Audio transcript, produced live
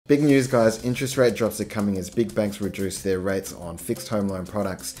Big news guys, interest rate drops are coming as big banks reduce their rates on fixed home loan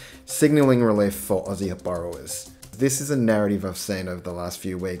products, signalling relief for Aussie borrowers. This is a narrative I've seen over the last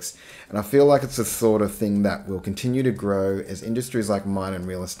few weeks, and I feel like it's the sort of thing that will continue to grow as industries like mine and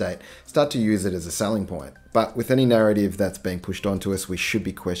real estate start to use it as a selling point. But with any narrative that's being pushed onto us, we should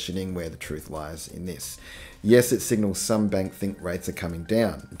be questioning where the truth lies in this. Yes, it signals some banks think rates are coming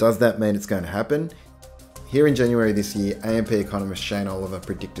down. Does that mean it's going to happen? Here in January this year, AMP economist Shane Oliver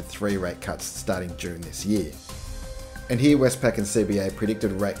predicted 3 rate cuts starting June this year. And here Westpac and CBA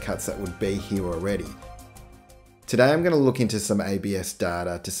predicted rate cuts that would be here already. Today I'm going to look into some ABS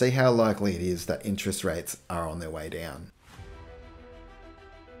data to see how likely it is that interest rates are on their way down.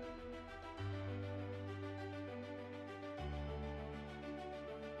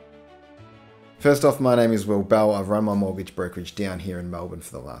 First off, my name is wbell. I've run my mortgage brokerage down here in Melbourne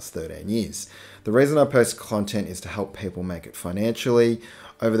for the last 13 years. The reason I post content is to help people make it financially.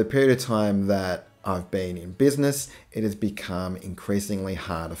 Over the period of time that I've been in business, it has become increasingly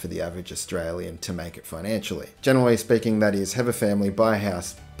harder for the average Australian to make it financially. Generally speaking, that is, have a family, buy a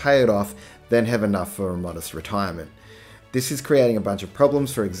house, pay it off, then have enough for a modest retirement. This is creating a bunch of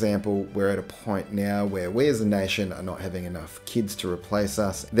problems. For example, we're at a point now where we as a nation are not having enough kids to replace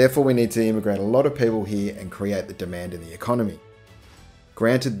us. Therefore, we need to immigrate a lot of people here and create the demand in the economy.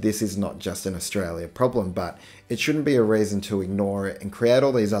 Granted, this is not just an Australia problem, but it shouldn't be a reason to ignore it and create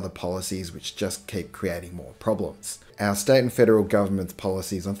all these other policies which just keep creating more problems. Our state and federal government's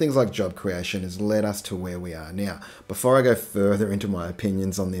policies on things like job creation has led us to where we are now. Before I go further into my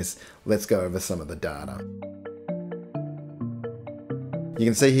opinions on this, let's go over some of the data. You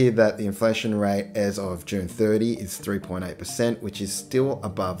can see here that the inflation rate as of June 30 is 3.8%, which is still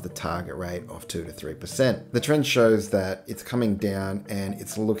above the target rate of 2 to 3%. The trend shows that it's coming down and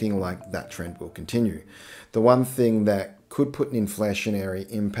it's looking like that trend will continue. The one thing that could put an inflationary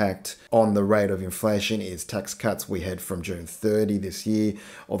impact on the rate of inflation is tax cuts we had from June 30 this year,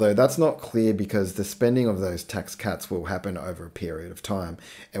 although that's not clear because the spending of those tax cuts will happen over a period of time.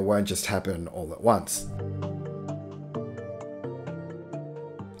 It won't just happen all at once.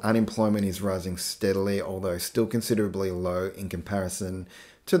 Unemployment is rising steadily, although still considerably low in comparison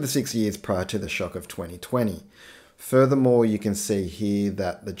to the 6 years prior to the shock of 2020. Furthermore, you can see here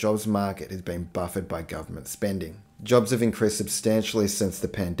that the jobs market has been buffered by government spending. Jobs have increased substantially since the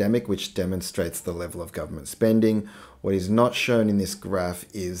pandemic, which demonstrates the level of government spending. What is not shown in this graph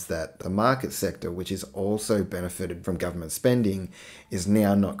is that the market sector, which is also benefited from government spending, is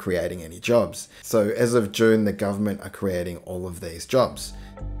now not creating any jobs. So as of June, the government are creating all of these jobs.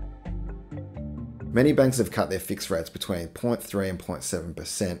 Many banks have cut their fixed rates between 0.3 and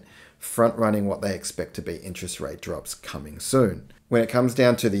 0.7%, front-running what they expect to be interest rate drops coming soon. When it comes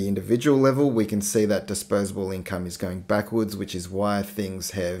down to the individual level, we can see that disposable income is going backwards, which is why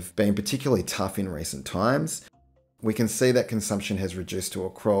things have been particularly tough in recent times. We can see that consumption has reduced to a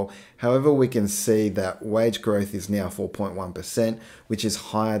crawl. However, we can see that wage growth is now 4.1%, which is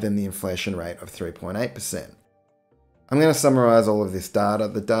higher than the inflation rate of 3.8%. I'm going to summarize all of this data.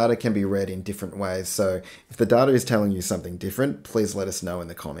 The data can be read in different ways, so if the data is telling you something different, please let us know in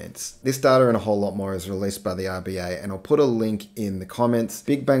the comments. This data and a whole lot more is released by the RBA, and I'll put a link in the comments.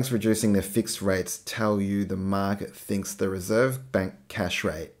 Big banks reducing their fixed rates tell you the market thinks the Reserve Bank cash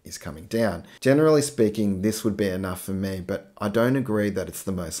rate is coming down. Generally speaking, this would be enough for me, but I don't agree that it's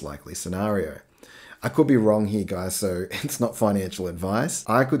the most likely scenario. I could be wrong here, guys, so it's not financial advice.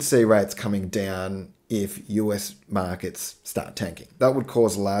 I could see rates coming down if US markets start tanking. That would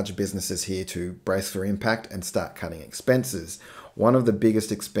cause large businesses here to brace for impact and start cutting expenses. One of the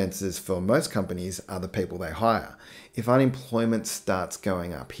biggest expenses for most companies are the people they hire. If unemployment starts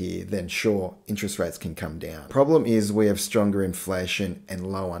going up here, then sure, interest rates can come down. Problem is we have stronger inflation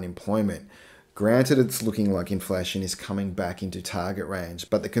and low unemployment. Granted, it's looking like inflation is coming back into target range,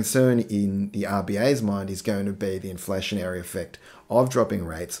 but the concern in the RBA's mind is going to be the inflationary effect of dropping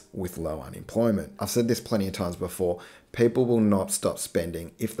rates with low unemployment. I've said this plenty of times before, people will not stop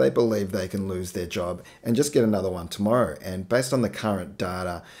spending if they believe they can lose their job and just get another one tomorrow. And based on the current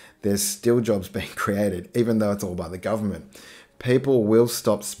data, there's still jobs being created, even though it's all by the government. People will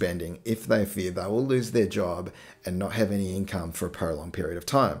stop spending if they fear they will lose their job and not have any income for a prolonged period of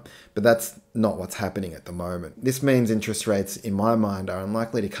time. But that's not what's happening at the moment. This means interest rates, in my mind, are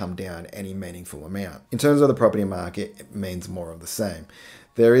unlikely to come down any meaningful amount. In terms of the property market, it means more of the same.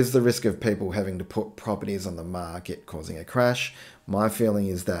 There is the risk of people having to put properties on the market, causing a crash. My feeling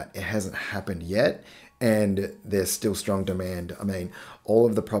is that it hasn't happened yet, and there's still strong demand. I mean, all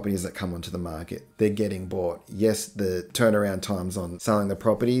of the properties that come onto the market, they're getting bought. Yes, the turnaround times on selling the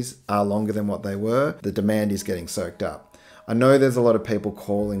properties are longer than what they were. The demand is getting soaked up. I know there's a lot of people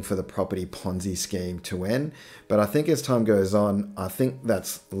calling for the property Ponzi scheme to end, but I think as time goes on, I think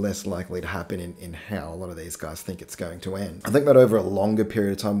that's less likely to happen in how a lot of these guys think it's going to end. I think that over a longer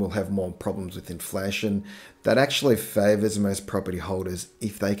period of time, we'll have more problems with inflation. That actually favors most property holders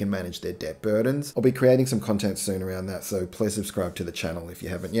if they can manage their debt burdens. I'll be creating some content soon around that, so please subscribe to the channel if you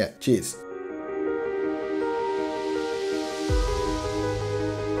haven't yet. Cheers.